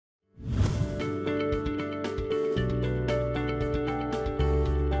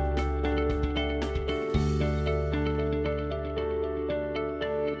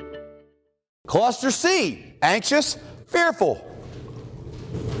Cluster C, anxious, fearful.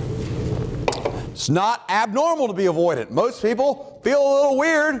 It's not abnormal to be avoidant. Most people feel a little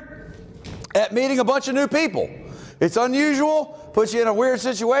weird at meeting a bunch of new people. It's unusual, puts you in a weird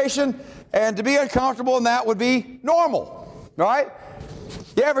situation, and to be uncomfortable in that would be normal, right?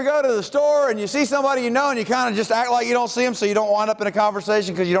 You ever go to the store and you see somebody you know and you kind of just act like you don't see them so you don't wind up in a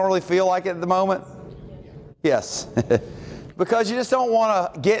conversation because you don't really feel like it at the moment? Yes. Because you just don't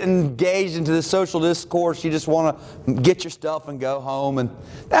want to get engaged into this social discourse. You just want to get your stuff and go home, and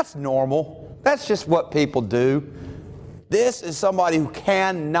that's normal. That's just what people do. This is somebody who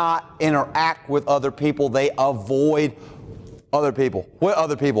cannot interact with other people. They avoid other people. What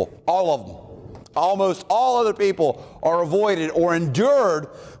other people? All of them. Almost all other people are avoided or endured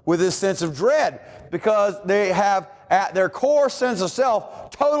with this sense of dread because they have at their core sense of self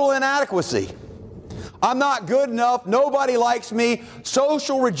total inadequacy. I'm not good enough. Nobody likes me.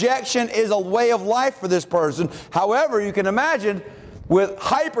 Social rejection is a way of life for this person. However, you can imagine with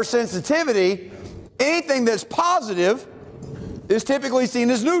hypersensitivity, anything that's positive is typically seen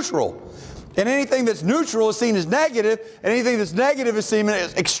as neutral. And anything that's neutral is seen as negative. And anything that's negative is seen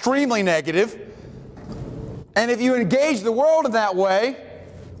as extremely negative. And if you engage the world in that way,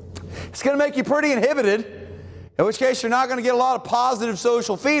 it's going to make you pretty inhibited, in which case you're not going to get a lot of positive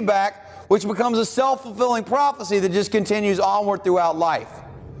social feedback, which becomes a self-fulfilling prophecy that just continues onward throughout life.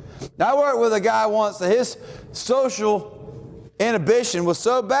 Now, I worked with a guy once that his social inhibition was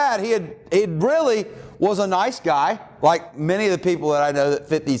so bad, he really was a nice guy, like many of the people that I know that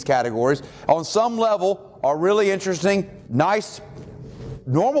fit these categories. On some level, are really interesting, nice,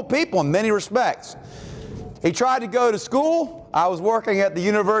 normal people in many respects. He tried to go to school. I was working at the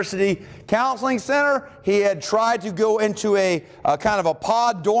University Counseling Center. He had tried to go into a kind of a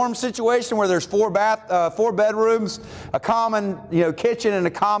pod dorm situation where there's four bedrooms, a common kitchen and a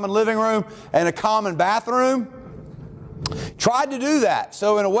common living room and a common bathroom. Tried to do that.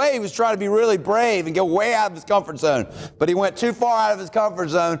 So in a way, he was trying to be really brave and go way out of his comfort zone. But he went too far out of his comfort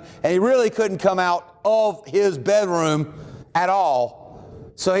zone, and he really couldn't come out of his bedroom at all.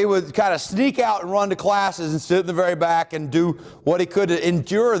 So he would kind of sneak out and run to classes and sit in the very back and do what he could to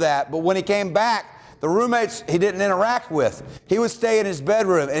endure that. But when he came back, the roommates he didn't interact with. He would stay in his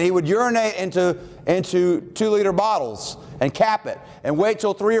bedroom and he would urinate into 2-liter bottles and cap it and wait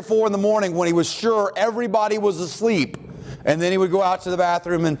till 3 or 4 in the morning when he was sure everybody was asleep. And then he would go out to the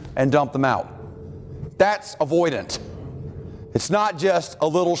bathroom and dump them out. That's avoidant. It's not just a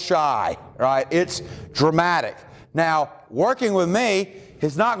little shy, right? It's dramatic. Now, working with me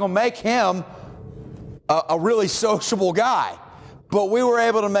is not going to make him a really sociable guy. But we were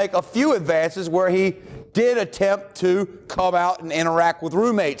able to make a few advances where he did attempt to come out and interact with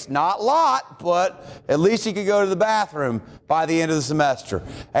roommates. Not a lot, but at least he could go to the bathroom by the end of the semester.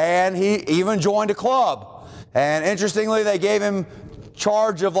 And he even joined a club. And interestingly, they gave him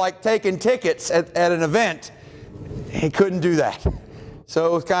charge of like taking tickets at an event. He couldn't do that. So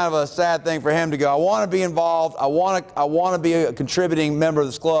it was kind of a sad thing for him to go, I want to be involved, I want to be a contributing member of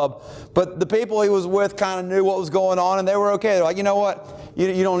this club. But the people he was with kind of knew what was going on, and they were okay. They're like, you know what,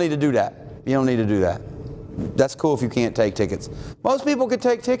 you don't need to do that. You don't need to do that. That's cool if you can't take tickets. Most people could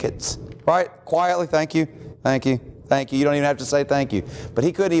take tickets, right? Quietly, thank you, thank you, thank you. You don't even have to say thank you. But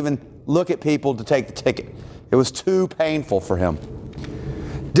he couldn't even look at people to take the ticket. It was too painful for him.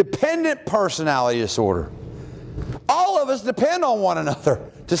 Dependent personality disorder. All of us depend on one another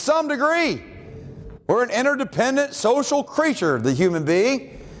to some degree. We're an interdependent social creature, the human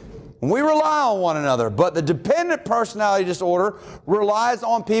being. And we rely on one another. But the dependent personality disorder relies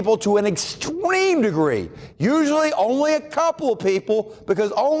on people to an extreme degree. Usually only a couple of people,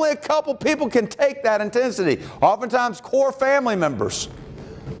 because only a couple people can take that intensity. Oftentimes core family members.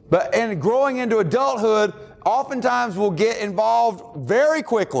 But in growing into adulthood, oftentimes we'll get involved very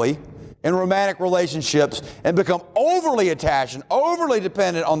quickly in romantic relationships and become overly attached and overly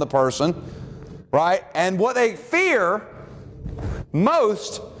dependent on the person, right? And what they fear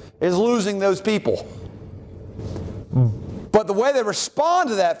most is losing those people. But the way they respond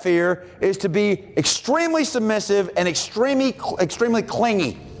to that fear is to be extremely submissive and extremely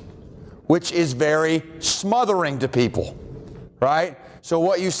clingy, which is very smothering to people, right? So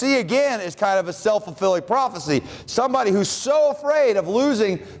what you see again is kind of a self-fulfilling prophecy. Somebody who's so afraid of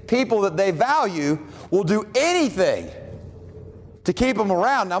losing people that they value will do anything to keep them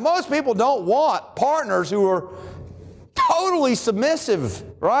around. Now, most people don't want partners who are totally submissive,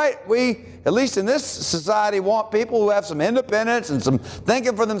 right? We, at least in this society, want people who have some independence and some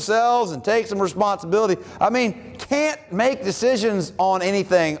thinking for themselves and take some responsibility. I mean, can't make decisions on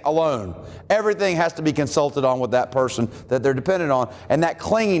anything alone. Everything has to be consulted on with that person that they're dependent on. And that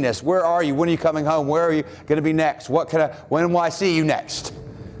clinginess, where are you? When are you coming home? Where are you going to be next? When will I see you next?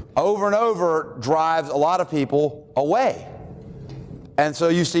 Over and over drives a lot of people away. And so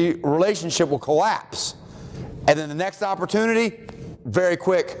you see relationship will collapse. And then the next opportunity, very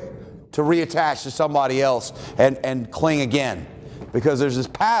quick to reattach to somebody else and cling again. Because there's this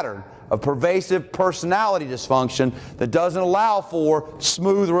pattern of pervasive personality dysfunction that doesn't allow for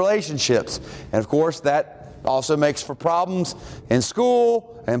smooth relationships. And of course, that also makes for problems in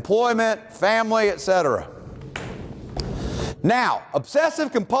school, employment, family, etc. Now,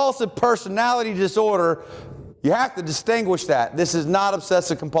 obsessive-compulsive personality disorder, you have to distinguish that. This is not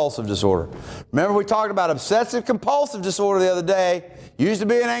obsessive-compulsive disorder. Remember we talked about obsessive-compulsive disorder the other day. Used to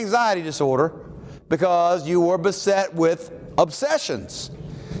be an anxiety disorder because you were beset with obsessions.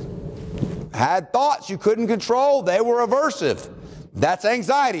 Had thoughts you couldn't control, they were aversive. That's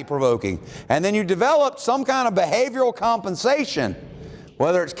anxiety-provoking. And then you developed some kind of behavioral compensation,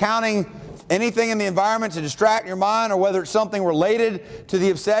 whether it's counting anything in the environment to distract your mind, or whether it's something related to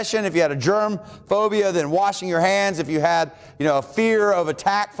the obsession. If you had a germ phobia, then washing your hands. If you had, a fear of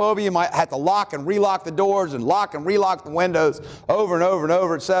attack phobia, you might have to lock and relock the doors and lock and relock the windows over and over and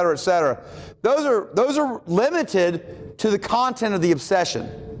over, et cetera, et cetera. Those are limited to the content of the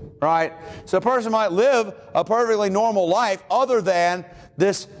obsession, right? So a person might live a perfectly normal life other than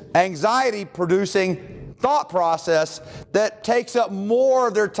this anxiety-producing thought process that takes up more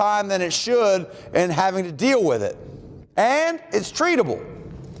of their time than it should in having to deal with it. And it's treatable.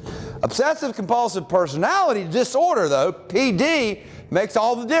 Obsessive-compulsive personality disorder, though, PD, makes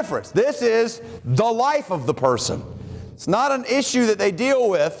all the difference. This is the life of the person. It's not an issue that they deal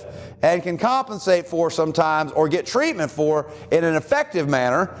with and can compensate for sometimes or get treatment for in an effective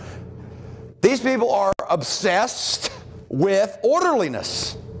manner. These people are obsessed with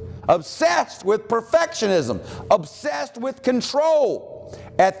orderliness, obsessed with perfectionism, obsessed with control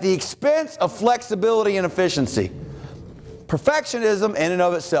at the expense of flexibility and efficiency. Perfectionism in and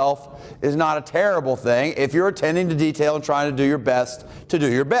of itself is not a terrible thing if you're attending to detail and trying to do your best to do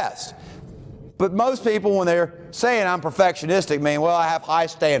your best. But most people, when they're saying I'm perfectionistic, mean, well, I have high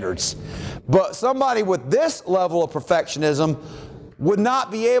standards. But somebody with this level of perfectionism would not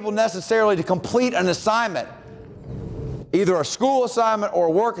be able necessarily to complete an assignment, either a school assignment or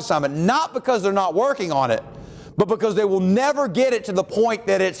a work assignment, not because they're not working on it, but because they will never get it to the point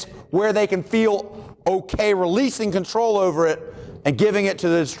that it's where they can feel okay releasing control over it and giving it to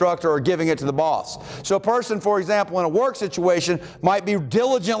the instructor or giving it to the boss. So a person, for example, in a work situation might be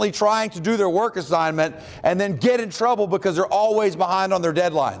diligently trying to do their work assignment and then get in trouble because they're always behind on their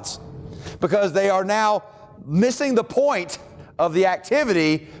deadlines, because they are now missing the point of the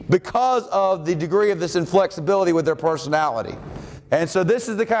activity because of the degree of this inflexibility with their personality. And so this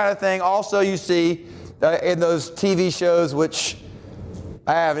is the kind of thing also you see in those TV shows, which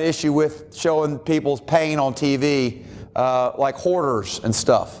I have an issue with, showing people's pain on TV, like hoarders and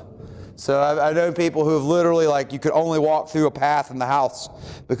stuff. So I know people who have literally, like, you could only walk through a path in the house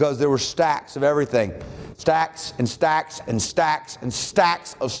because there were stacks of everything. Stacks and stacks and stacks and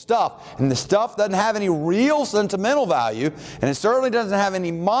stacks of stuff. And the stuff doesn't have any real sentimental value, and it certainly doesn't have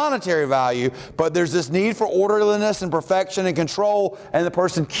any monetary value, but there's this need for orderliness and perfection and control, and the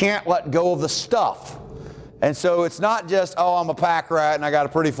person can't let go of the stuff. And so it's not just, oh, I'm a pack rat and I got a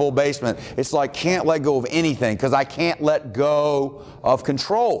pretty full basement. It's like, can't let go of anything because I can't let go of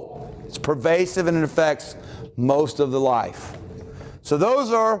control. It's pervasive and it affects most of the life. So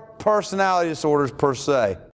those are personality disorders per se.